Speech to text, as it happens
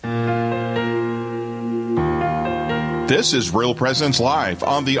This is Real Presence Live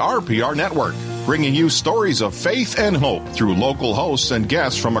on the RPR Network, bringing you stories of faith and hope through local hosts and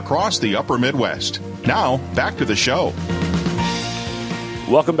guests from across the upper Midwest. Now, back to the show.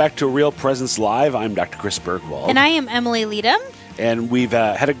 Welcome back to Real Presence Live. I'm Dr. Chris Bergwald. And I am Emily Leadham. And we've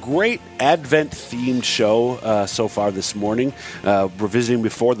had a great Advent-themed show so far this morning. We're visiting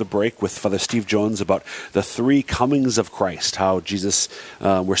before the break with Father Steve Jones about the three comings of Christ, how Jesus,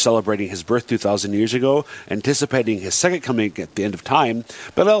 we're celebrating his birth 2,000 years ago, anticipating his second coming at the end of time,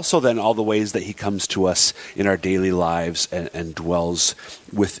 but also then all the ways that he comes to us in our daily lives and dwells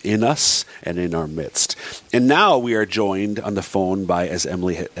within us and in our midst. And now we are joined on the phone by, as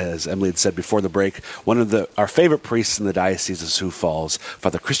Emily had said before the break, one of our favorite priests in the Diocese of Sioux Falls,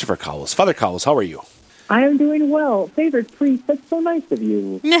 Father Kristopher Cowles. Father Cowles, how are you? I am doing well. Favorite priest, that's so nice of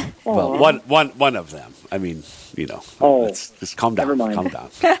you. Well, one of them. I mean, you know. Just calm down. Never mind. Calm down.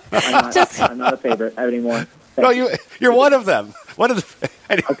 I'm not a favorite anymore. No, you're one of them. One of the.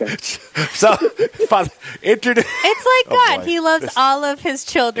 Anyway, okay. So, Father, introduce. It's like God. He loves all of his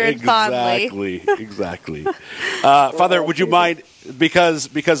children fondly. Exactly. Father, would you mind,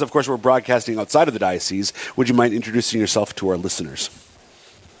 because of course we're broadcasting outside of the diocese, would you mind introducing yourself to our listeners?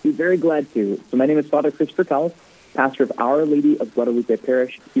 I'd be very glad to. So my name is Father Kristopher Cowles, pastor of Our Lady of Guadalupe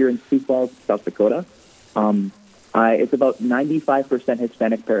Parish here in Sioux Falls, South Dakota. It's about 95%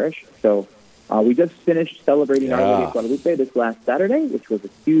 Hispanic parish, so we just finished celebrating Our Lady of Guadalupe this last Saturday, which was a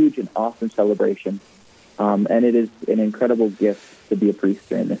huge and awesome celebration. And it is an incredible gift to be a priest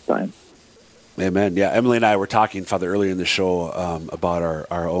during this time. Amen. Yeah, Emily and I were talking, Father, earlier in the show about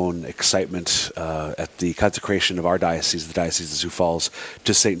our own excitement at the consecration of our diocese, the Diocese of Sioux Falls,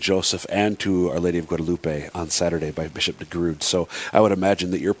 to St. Joseph and to Our Lady of Guadalupe on Saturday by Bishop de Grood. So I would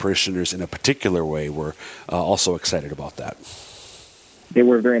imagine that your parishioners in a particular way were also excited about that. They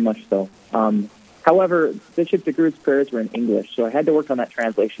were very much so. However, Bishop de Grood's prayers were in English, so I had to work on that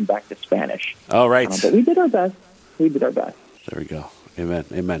translation back to Spanish. All right. But we did our best. There we go.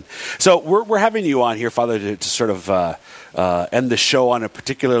 Amen. So we're having you on here, Father, to sort of end the show on a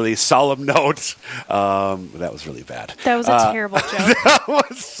particularly solemn note. That was really bad. That was a terrible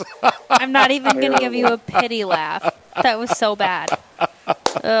joke. I'm not even going to give you a pity laugh. That was so bad.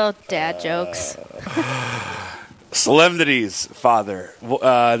 Oh, dad jokes. Solemnities, Father.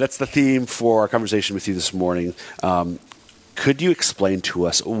 That's the theme for our conversation with you this morning. Could you explain to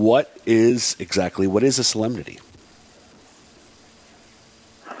us what is a solemnity?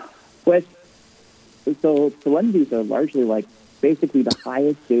 So solemnities are largely like basically the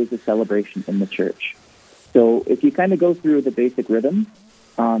highest days of celebration in the church. So if you kind of go through the basic rhythm,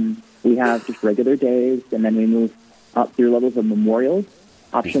 we have just regular days, and then we move up through levels of memorials,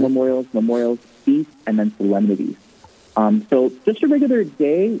 optional memorials, feasts, and then solemnities. So just a regular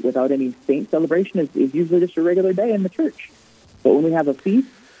day without any saint celebration is usually just a regular day in the church. But when we have a feast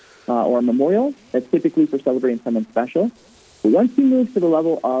or a memorial, that's typically for celebrating someone special. But once you move to the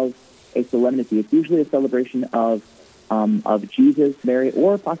level of a solemnity, it's usually a celebration of Jesus, Mary,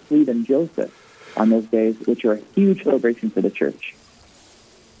 or possibly even Joseph on those days, which are a huge celebration for the church.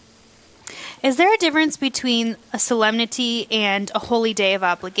 Is there a difference between a solemnity and a holy day of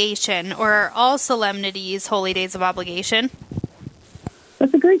obligation, or are all solemnities holy days of obligation?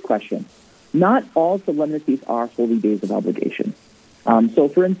 That's a great question. Not all solemnities are holy days of obligation. So,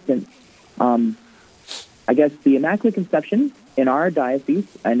 for instance, I guess the Immaculate Conception in our diocese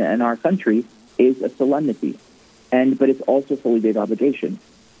and in our country is a solemnity, but it's also a holy day of obligation.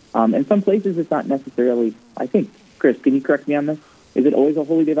 In some places, it's not necessarily, I think. Chris, can you correct me on this? Is it always a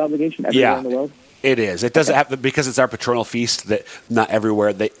holy day of obligation everywhere in the world? It is. It doesn't have to, because it's our patronal feast, that not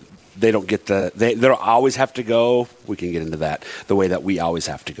everywhere they don't get they don't always have to go. We can get into that the way that we always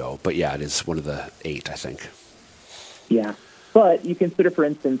have to go. But yeah, it is one of the 8, I think. Yeah. But you consider, for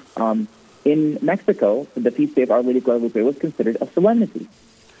instance, in Mexico, the feast day of Our Lady of Guadalupe was considered a solemnity,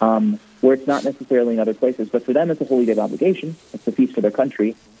 where it's not necessarily in other places. But for them, it's a holy day of obligation. It's a feast for their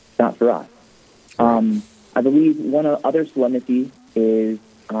country, not for us. I believe one other solemnity is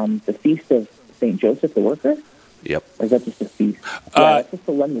the feast of St. Joseph the Worker. Yep. Or is that just a feast? Yeah, it's a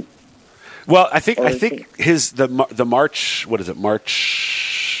solemnity. Well, I think the March, what is it,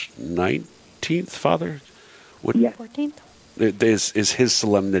 March 19th, Father? 14th? Is his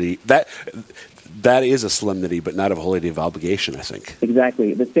solemnity. That is a solemnity, but not a holy day of obligation, I think.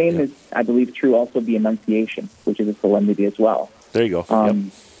 Exactly. The same is, I believe, true also of the Annunciation, which is a solemnity as well. There you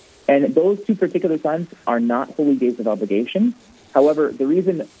go. And those two particular times are not holy days of obligation. However, the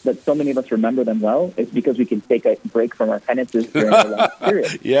reason that so many of us remember them well is because we can take a break from our penances during the last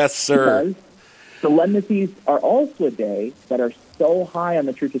period. Yes, sir. Because solemnities are also a day that are so high on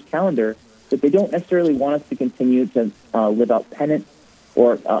the church's calendar that they don't necessarily want us to continue to live out penance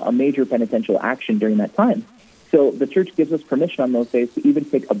or a major penitential action during that time. So the church gives us permission on those days to even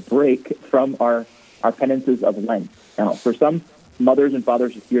take a break from our penances of Lent. Now, for some mothers and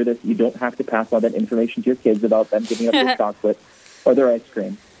fathers who hear this, you don't have to pass all that information to your kids about them giving up their chocolate or their ice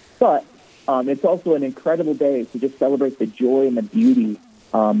cream. But it's also an incredible day to just celebrate the joy and the beauty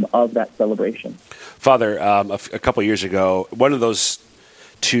of that celebration. Father, a couple years ago, one of those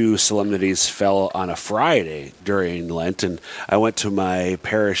two solemnities fell on a Friday during Lent, and I went to my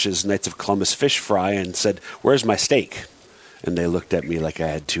parish's Knights of Columbus fish fry and said, "Where's my steak?" And they looked at me like I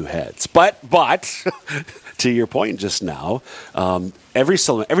had two heads. But to your point just now, every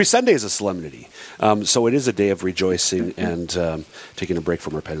Sunday is a solemnity. So it is a day of rejoicing and taking a break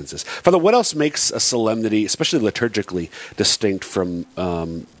from our penances. Father, what else makes a solemnity, especially liturgically, distinct from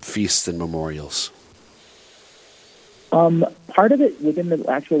feasts and memorials? Part of it within the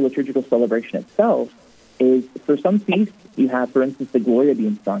actual liturgical celebration itself is, for some feasts, you have, for instance, the Gloria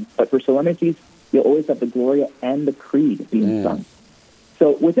being sung. But for solemnities, you'll always have the Gloria and the Creed being sung.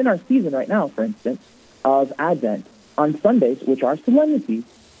 So within our season right now, for instance, of Advent, on Sundays, which are solemnities,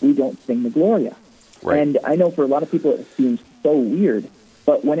 we don't sing the Gloria. Right. And I know for a lot of people it seems so weird,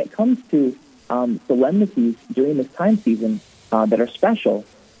 but when it comes to solemnities during this time season that are special,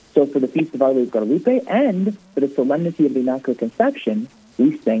 so for the Feast of Our Lady of Guadalupe and for the Solemnity of the Immaculate Conception,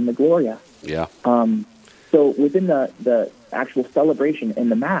 we sang the Gloria. Yeah. So within the actual celebration in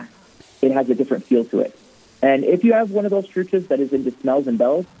the Mass, it has a different feel to it. And if you have one of those churches that is into smells and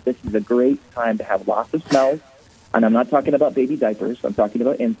bells, this is a great time to have lots of smells. And I'm not talking about baby diapers. I'm talking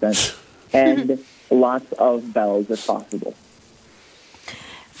about incense and lots of bells if possible.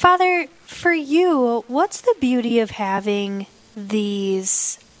 Father, for you, what's the beauty of having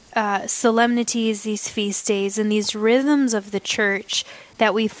these solemnities, these feast days, and these rhythms of the church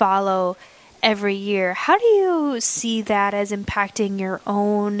that we follow every year? How do you see that as impacting your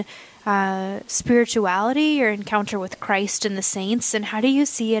own spirituality, your encounter with Christ and the saints, and how do you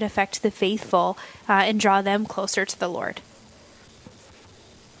see it affect the faithful and draw them closer to the Lord?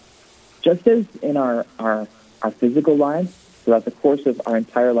 Just as in our physical lives, throughout the course of our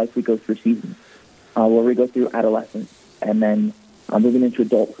entire life, we go through seasons where we go through adolescence and then moving into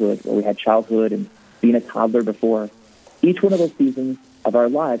adulthood, where we had childhood and being a toddler before. Each one of those seasons of our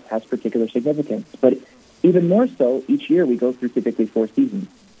lives has particular significance. But even more so, each year we go through typically 4 seasons,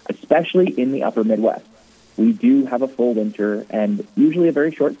 especially in the upper Midwest. We do have a full winter and usually a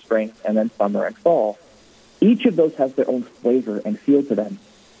very short spring and then summer and fall. Each of those has their own flavor and feel to them.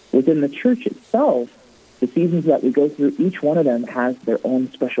 Within the church itself, the seasons that we go through, each one of them has their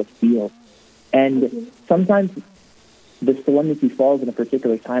own special feel. And sometimes the solemnity falls in a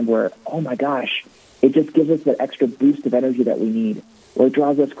particular time where, oh my gosh, it just gives us that extra boost of energy that we need, or it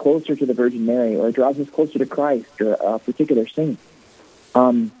draws us closer to the Virgin Mary, or it draws us closer to Christ or a particular saint.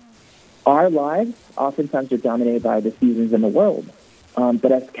 Our lives oftentimes are dominated by the seasons in the world.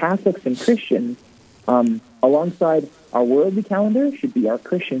 But as Catholics and Christians, alongside our worldly calendar should be our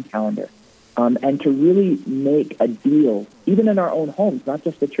Christian calendar. And to really make a deal, even in our own homes, not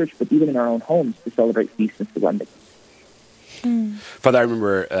just the church, but even in our own homes, to celebrate feasts and solemnities. Father, I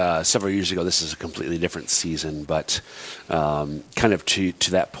remember several years ago, this is a completely different season, but kind of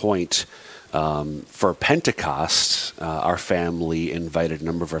to that point, for Pentecost, our family invited a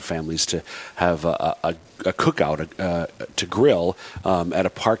number of our families to have a cookout, to grill at a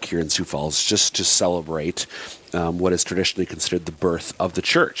park here in Sioux Falls, just to celebrate what is traditionally considered the birth of the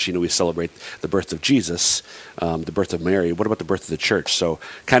church. You know, we celebrate the birth of Jesus, the birth of Mary. What about the birth of the church? So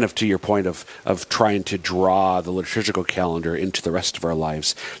kind of to your point of trying to draw the liturgical calendar into the rest of our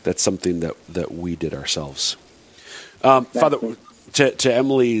lives, that's something that we did ourselves. Father, to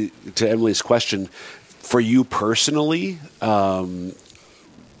Emily's question, for you personally, how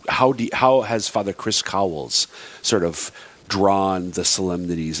has Father Chris Cowles sort of drawn the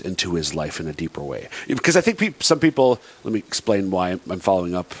solemnities into his life in a deeper way? Because I think some people, let me explain why I'm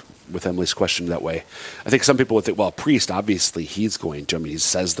following up with Emily's question that way. I think some people would think, well, a priest, obviously he's going to, he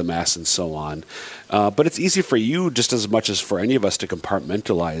says the Mass and so on. But it's easy for you, just as much as for any of us, to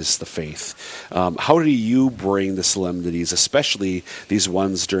compartmentalize the faith. How do you bring the solemnities, especially these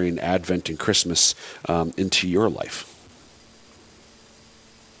ones during Advent and Christmas, into your life?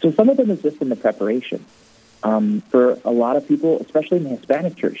 So some of them is just in the preparation. For a lot of people, especially in the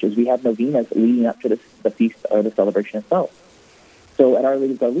Hispanic churches, we have novenas leading up to the feast or the celebration itself. So at Our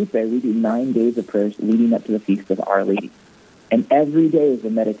Lady of Guadalupe, we do 9 days of prayers leading up to the feast of Our Lady. And every day is a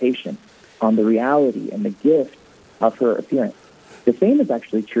meditation on the reality and the gift of her appearance. The same is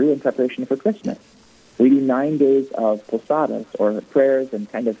actually true in preparation for Christmas. We do 9 days of posadas, or prayers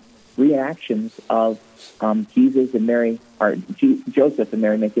and kind of reenactions of Jesus and Mary, or Joseph and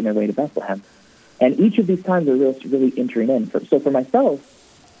Mary making their way to Bethlehem. And each of these times are really entering in. So for myself,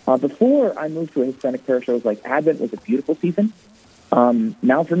 before I moved to a Hispanic parish, I was like, Advent was a beautiful season.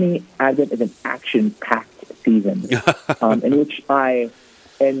 Now for me, Advent is an action-packed season in which I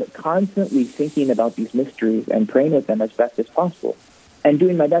am constantly thinking about these mysteries and praying with them as best as possible and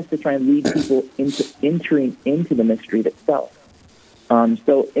doing my best to try and lead people into entering into the mystery itself.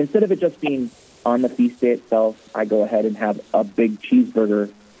 So instead of it just being on the feast day itself, I go ahead and have a big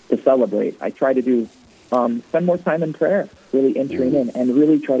cheeseburger to celebrate. I try to do spend more time in prayer, really entering in, and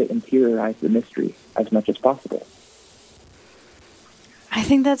really try to interiorize the mystery as much as possible. I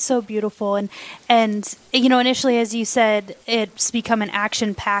think that's so beautiful. And initially, as you said, it's become an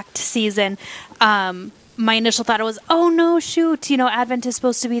action-packed season. My initial thought was, oh, no, shoot, Advent is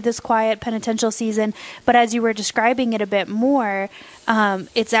supposed to be this quiet penitential season. But as you were describing it a bit more,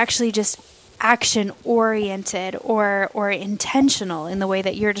 it's actually just action-oriented or intentional in the way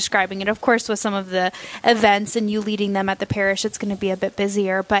that you're describing it. Of course, with some of the events and you leading them at the parish, it's going to be a bit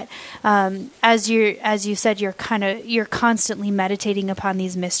busier. But as you said, you're constantly meditating upon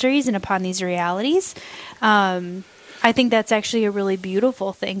these mysteries and upon these realities. I think that's actually a really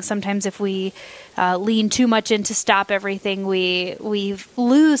beautiful thing. Sometimes if we lean too much into stop everything, we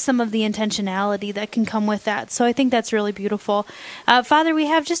lose some of the intentionality that can come with that. So I think that's really beautiful. Father, we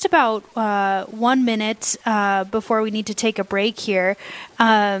have just about 1 minute before we need to take a break here.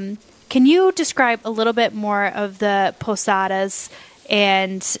 Can you describe a little bit more of the posadas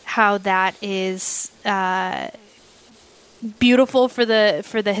and how that is beautiful for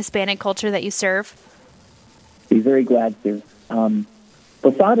the Hispanic culture that you serve? Be very glad to.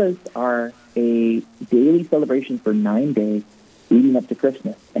 Posadas are a daily celebration for 9 days leading up to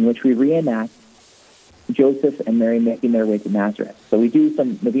Christmas, in which we reenact Joseph and Mary making their way to Nazareth. So we do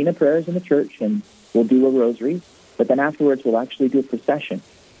some novena prayers in the church, and we'll do a rosary, but then afterwards we'll actually do a procession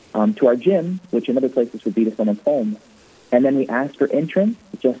to our gym, which in other places would be to someone's home. And then we ask for entrance,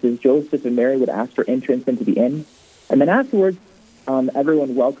 just as Joseph and Mary would ask for entrance into the inn. And then afterwards,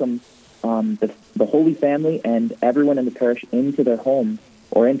 everyone welcomes the Holy Family and everyone in the parish into their home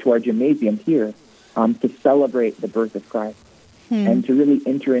or into our gymnasium here to celebrate the birth of Christ and to really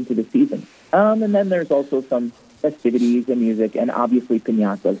enter into the season. And then there's also some festivities and music and obviously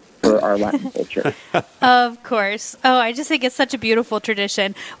piñatas for our Latin culture. Of course. Oh, I just think it's such a beautiful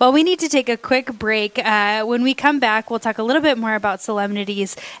tradition. Well, we need to take a quick break. When we come back, we'll talk a little bit more about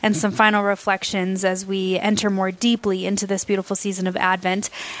solemnities and some final reflections as we enter more deeply into this beautiful season of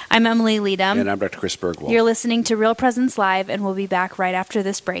Advent. I'm Emily Leadham. And I'm Dr. Chris Bergwald. You're listening to Real Presence Live, and we'll be back right after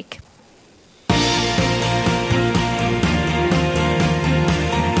this break.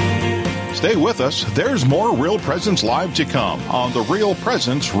 Stay with us. There's more Real Presence Live to come on the Real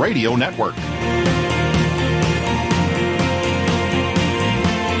Presence Radio Network.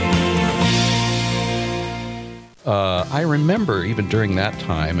 I remember even during that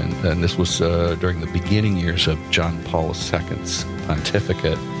time, and this was during the beginning years of John Paul II's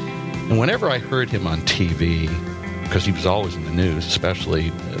pontificate, and whenever I heard him on TV, because he was always in the news,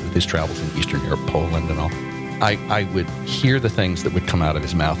 especially with his travels in Eastern Europe, Poland and all, I would hear the things that would come out of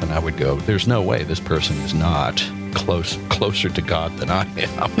his mouth, and I would go, there's no way this person is not closer to God than I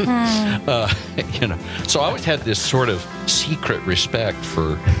am. So I always had this sort of secret respect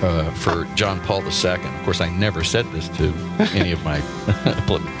for John Paul II. Of course, I never said this to any of my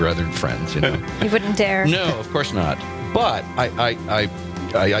brethren friends. You wouldn't dare. No, of course not. But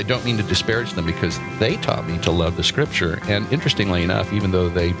I don't mean to disparage them, because they taught me to love the Scripture. And interestingly enough, even though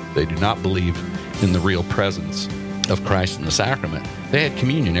they do not believe in the real presence of Christ in the sacrament, they had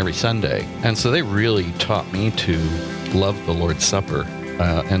communion every Sunday. And so they really taught me to love the Lord's Supper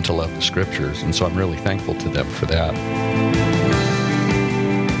and to love the Scriptures. And so I'm really thankful to them for that.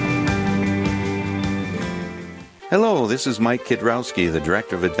 Hello, this is Mike Kidrowski, the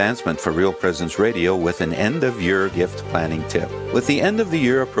Director of Advancement for Real Presence Radio, with an end-of-year gift planning tip. With the end of the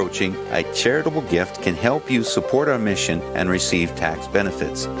year approaching, a charitable gift can help you support our mission and receive tax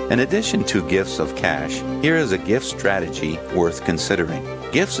benefits. In addition to gifts of cash, here is a gift strategy worth considering.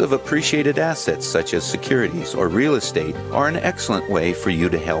 Gifts of appreciated assets such as securities or real estate are an excellent way for you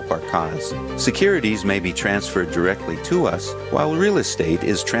to help our cause. Securities may be transferred directly to us, while real estate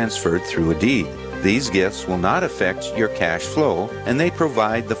is transferred through a deed. These gifts will not affect your cash flow, and they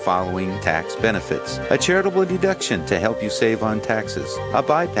provide the following tax benefits: a charitable deduction to help you save on taxes, a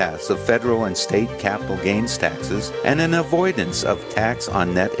bypass of federal and state capital gains taxes, and an avoidance of tax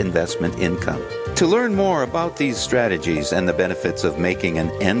on net investment income. To learn more about these strategies and the benefits of making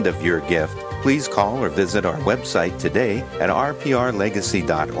an end-of-year gift, Please call or visit our website today at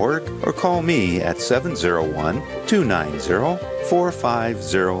rprlegacy.org or call me at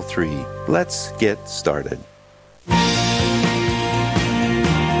 701-290-4503. Let's get started.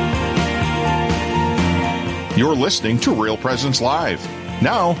 You're listening to Real Presence Live.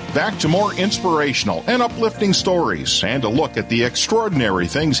 Now, back to more inspirational and uplifting stories and a look at the extraordinary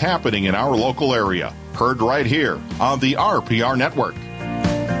things happening in our local area. Heard right here on the RPR Network.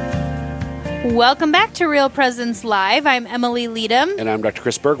 Welcome back to Real Presence Live. I'm Emily Leadham. And I'm Dr.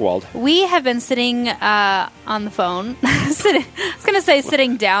 Chris Bergwald. We have been sitting on the phone. I was going to say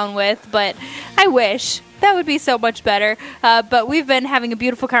sitting down with, but I wish. That would be so much better. But we've been having a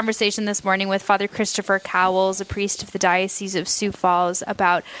beautiful conversation this morning with Father Kristopher Cowles, a priest of the Diocese of Sioux Falls,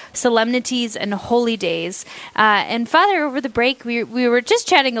 about solemnities and holy days. And Father, over the break, we were just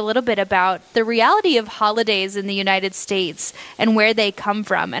chatting a little bit about the reality of holidays in the United States and where they come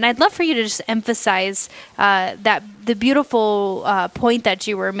from. And I'd love for you to just emphasize the beautiful point that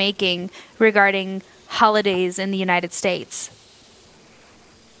you were making regarding holidays in the United States.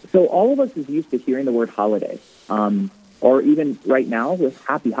 So all of us is used to hearing the word holiday, or even right now with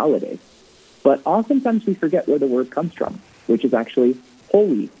happy holidays. But oftentimes we forget where the word comes from, which is actually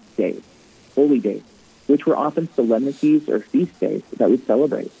holy days, which were often solemnities or feast days that we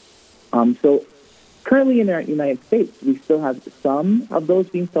celebrate. So currently in the United States, we still have some of those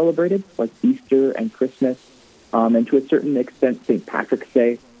being celebrated, like Easter and Christmas, and to a certain extent, St. Patrick's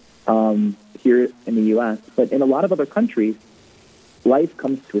Day here in the U.S. But in a lot of other countries, life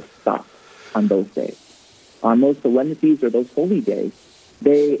comes to a stop on those days. On those solemnities or those holy days,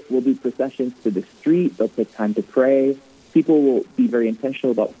 they will be processions to the street. They'll take time to pray. People will be very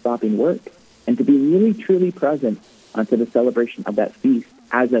intentional about stopping work and to be really, truly present to the celebration of that feast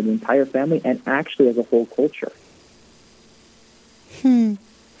as an entire family and actually as a whole culture. Do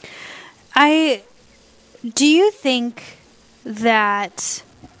you think that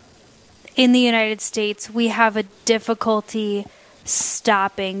in the United States we have a difficulty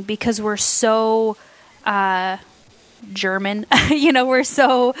stopping because we're so German, we're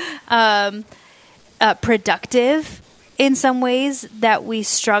so productive in some ways that we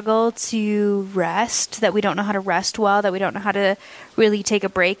struggle to rest, that we don't know how to rest well, that we don't know how to really take a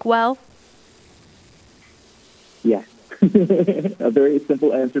break well? Yes. A very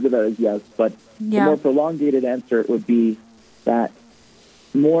simple answer to that is yes, but the more prolongated answer would be that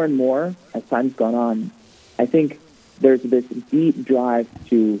more and more, as time's gone on, I think there's this deep drive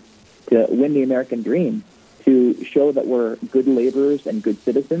to win the American dream, to show that we're good laborers and good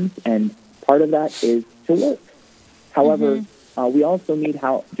citizens, and part of that is to work. However, we also need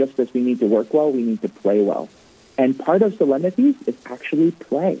just as we need to work well, we need to play well. And part of solemnities is actually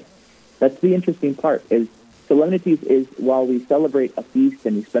play. That's the interesting part, is solemnities is while we celebrate a feast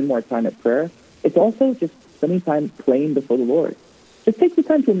and we spend more time at prayer, it's also just spending time playing before the Lord. Just take the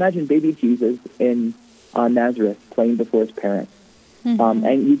time to imagine baby Jesus in Nazareth playing before his parents.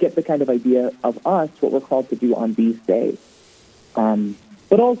 And you get the kind of idea of us, what we're called to do on these days.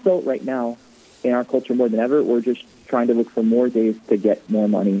 But also right now, in our culture more than ever, we're just trying to look for more days to get more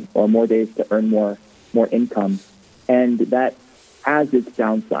money or more days to earn more income. And that has its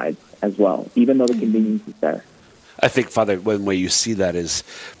downsides as well, even though the convenience is there. I think, Father, one way you see that is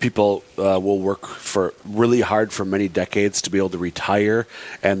people will work really hard for many decades to be able to retire,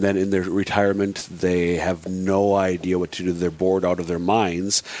 and then in their retirement they have no idea what to do. They're bored out of their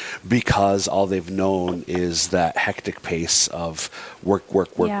minds because all they've known is that hectic pace of work.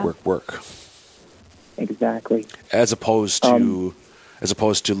 Exactly. As opposed to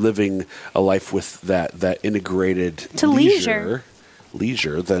living a life with that integrated leisure,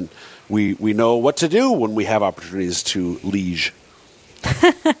 then we know what to do when we have opportunities to liege.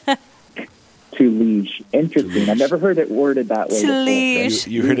 To liege. Interesting. I've never heard it worded that way. To liege.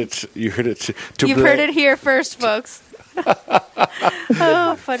 You heard it. You've heard it here first, folks.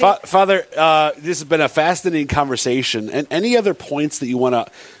 Oh, funny. Father, this has been a fascinating conversation. And any other points that you want to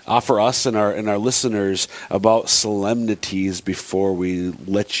offer us and our listeners about solemnities before we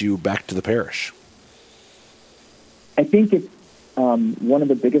let you back to the parish? I think it's one of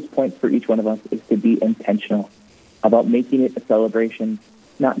the biggest points for each one of us is to be intentional about making it a celebration,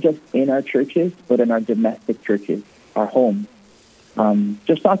 not just in our churches, but in our domestic churches, our homes.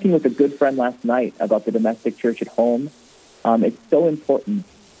 Just talking with a good friend last night about the domestic church at home, it's so important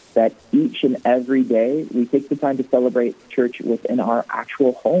that each and every day we take the time to celebrate church within our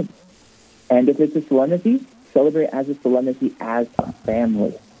actual home. And if it's a solemnity, celebrate as a solemnity as a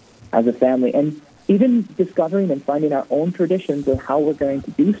family. And even discovering and finding our own traditions of how we're going to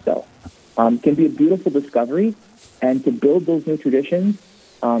do so can be a beautiful discovery. And to build those new traditions,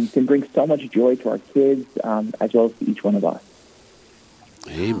 can bring so much joy to our kids as well as to each one of us.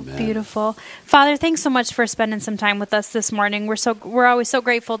 Amen. Beautiful. Father, thanks so much for spending some time with us this morning. We're always so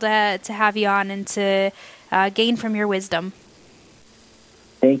grateful to have you on and to gain from your wisdom.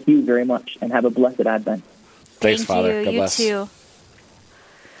 Thank you very much, and have a blessed Advent. Thanks, Father. God you bless. too.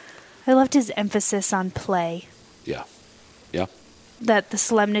 I loved his emphasis on play. Yeah. That the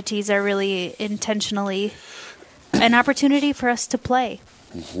solemnities are really intentionally an opportunity for us to play.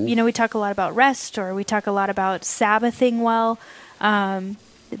 Mm-hmm. You know, we talk a lot about rest, or we talk a lot about Sabbathing well,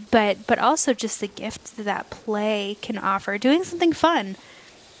 but also just the gift that play can offer, doing something fun,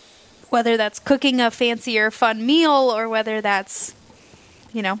 whether that's cooking a fancier fun meal, or whether that's,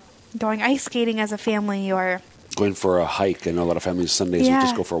 going ice skating as a family, or going for a hike. I know a lot of families Sundays will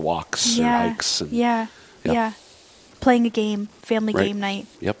just go for walks or hikes. And, playing a game, family Right. game night.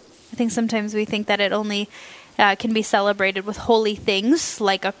 Yep. I think sometimes we think that it only can be celebrated with holy things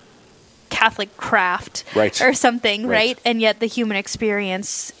like a Catholic craft or something, right? And yet the human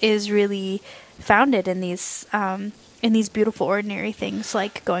experience is really founded in these beautiful, ordinary things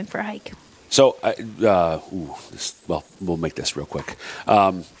like going for a hike. So, we'll make this real quick.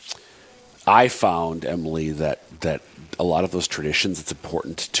 I found, Emily, that a lot of those traditions, it's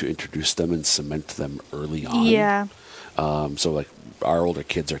important to introduce them and cement them early on. Yeah. So, like, our older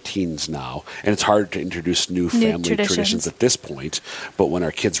kids are teens now, and it's hard to introduce new family traditions at this point. But when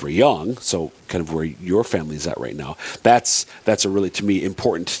our kids were young, so kind of where your family's at right now, that's a really, to me,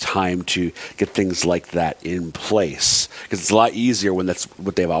 important time to get things like that in place, because it's a lot easier when that's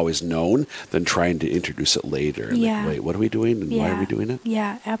what they've always known than trying to introduce it later. And like, wait, what are we doing, and why are we doing it?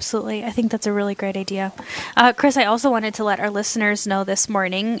 Yeah, absolutely. I think that's a really great idea. Chris, I also wanted to let our listeners know this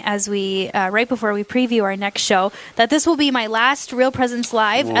morning, as we right before we preview our next show, that this will be my last Real Presence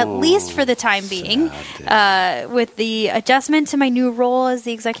Live, at least for the time being, with the adjustment to my new role as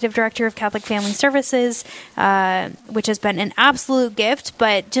the Executive Director of Catholic Family Services, which has been an absolute gift,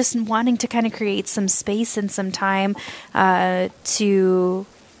 but just wanting to kind of create some space and some time to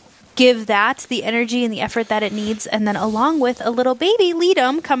give that the energy and the effort that it needs. And then along with a little baby,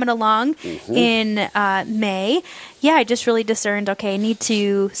 Liam, coming along in May, I just really discerned, okay, I need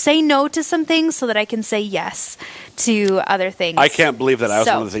to say no to some things so that I can say yes to other things. I can't believe that I was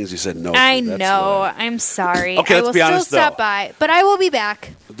one of the things you said no to. I know. I'm sorry. Okay, I let's will be honest, still stop by, but I will be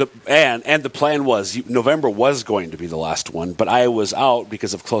back. And the plan was November was going to be the last one, but I was out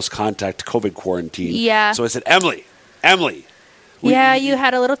because of close contact COVID quarantine. Yeah. So I said, Emily. You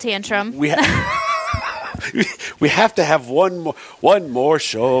had a little tantrum. We have to have one more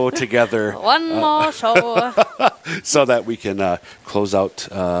show together. One more show. So that we can close out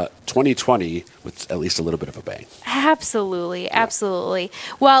 2020 with at least a little bit of a bang. Absolutely.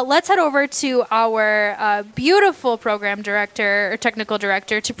 Well, let's head over to our beautiful program director or technical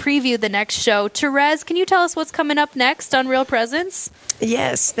director to preview the next show. Therese, can you tell us what's coming up next on Real Presence?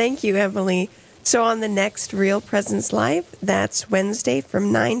 Yes, thank you, Emily. So on the next Real Presence Live, that's Wednesday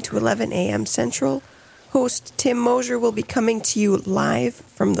from 9 to 11 a.m. Central, host Tim Mosier will be coming to you live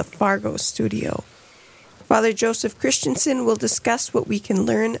from the Fargo studio. Father Joseph Christensen will discuss what we can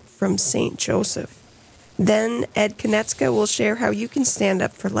learn from St. Joseph. Then Ed Konecka will share how you can stand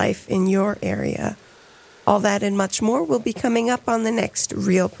up for life in your area. All that and much more will be coming up on the next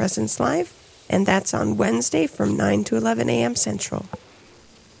Real Presence Live, and that's on Wednesday from 9 to 11 a.m. Central.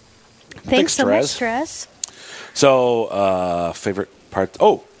 Thanks so much, Therese. So, favorite part...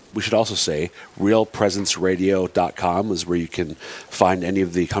 we should also say realpresenceradio.com is where you can find any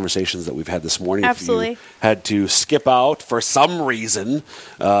of the conversations that we've had this morning. Absolutely. If you had to skip out for some reason,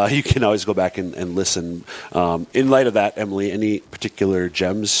 you can always go back and listen. In light of that, Emily, any particular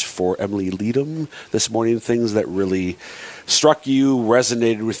gems for Emily Liam this morning? Things that really struck you,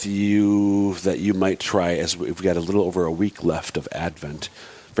 resonated with you, that you might try, as we've got a little over a week left of Advent.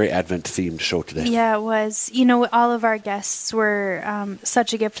 Very Advent-themed show today. Yeah, it was. All of our guests were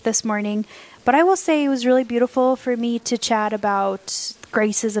such a gift this morning. But I will say it was really beautiful for me to chat about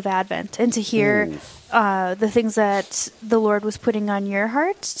graces of Advent and to hear the things that the Lord was putting on your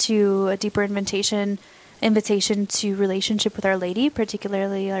heart, to a deeper invitation to relationship with Our Lady,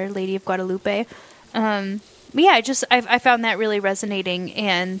 particularly Our Lady of Guadalupe. I found that really resonating,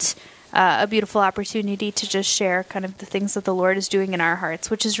 and a beautiful opportunity to just share kind of the things that the Lord is doing in our hearts,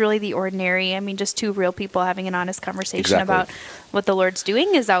 which is really the ordinary. I mean, just two real people having an honest conversation about what the Lord's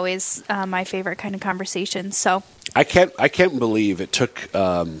doing is always my favorite kind of conversation. So I can't believe it took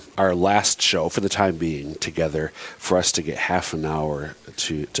our last show, for the time being, together for us to get half an hour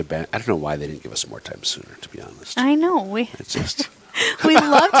to ban. I don't know why they didn't give us more time sooner, to be honest. I know. It's just... We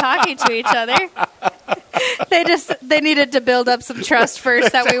love talking to each other. They needed to build up some trust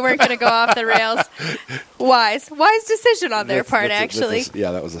first that we weren't going to go off the rails. Wise decision on their part, actually.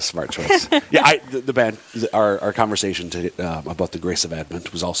 That was a smart choice. Yeah, the band, our conversation about the grace of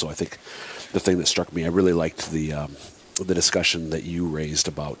Advent was also, I think, the thing that struck me. I really liked the discussion that you raised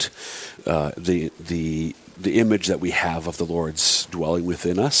about the image that we have of the Lord's dwelling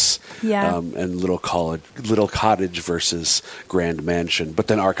within us, and little cottage versus grand mansion. But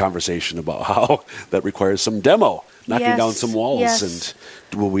then our conversation about how that requires some demo, knocking down some walls, and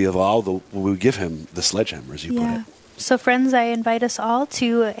will we give him the sledgehammer, as you put it? So, friends, I invite us all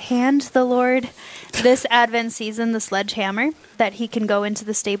to hand the Lord this Advent season the sledgehammer, that he can go into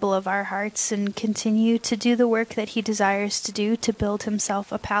the stable of our hearts and continue to do the work that he desires to do, to build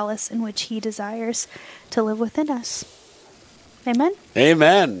himself a palace in which he desires to live within us. Amen?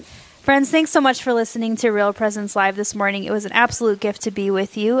 Amen. Friends, thanks so much for listening to Real Presence Live this morning. It was an absolute gift to be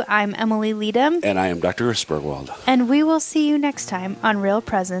with you. I'm Emily Liedem. And I am Dr. Spergwald. And we will see you next time on Real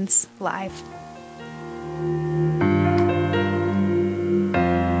Presence Live.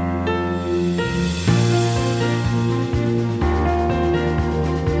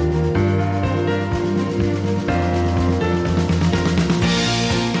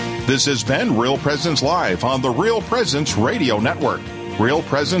 This has been Real Presence Live on the Real Presence Radio Network. Real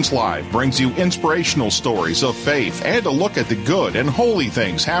Presence Live brings you inspirational stories of faith and a look at the good and holy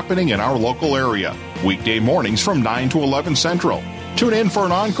things happening in our local area. Weekday mornings from 9 to 11 Central. Tune in for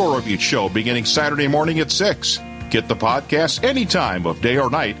an encore of each show beginning Saturday morning at 6. Get the podcast any time of day or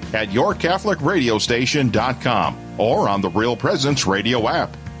night at yourcatholicradiostation.com or on the Real Presence Radio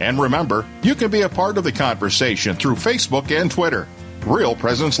app. And remember, you can be a part of the conversation through Facebook and Twitter. Real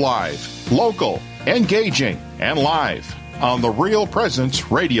Presence Live. Local, engaging, and live on the Real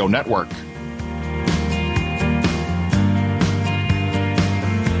Presence Radio Network.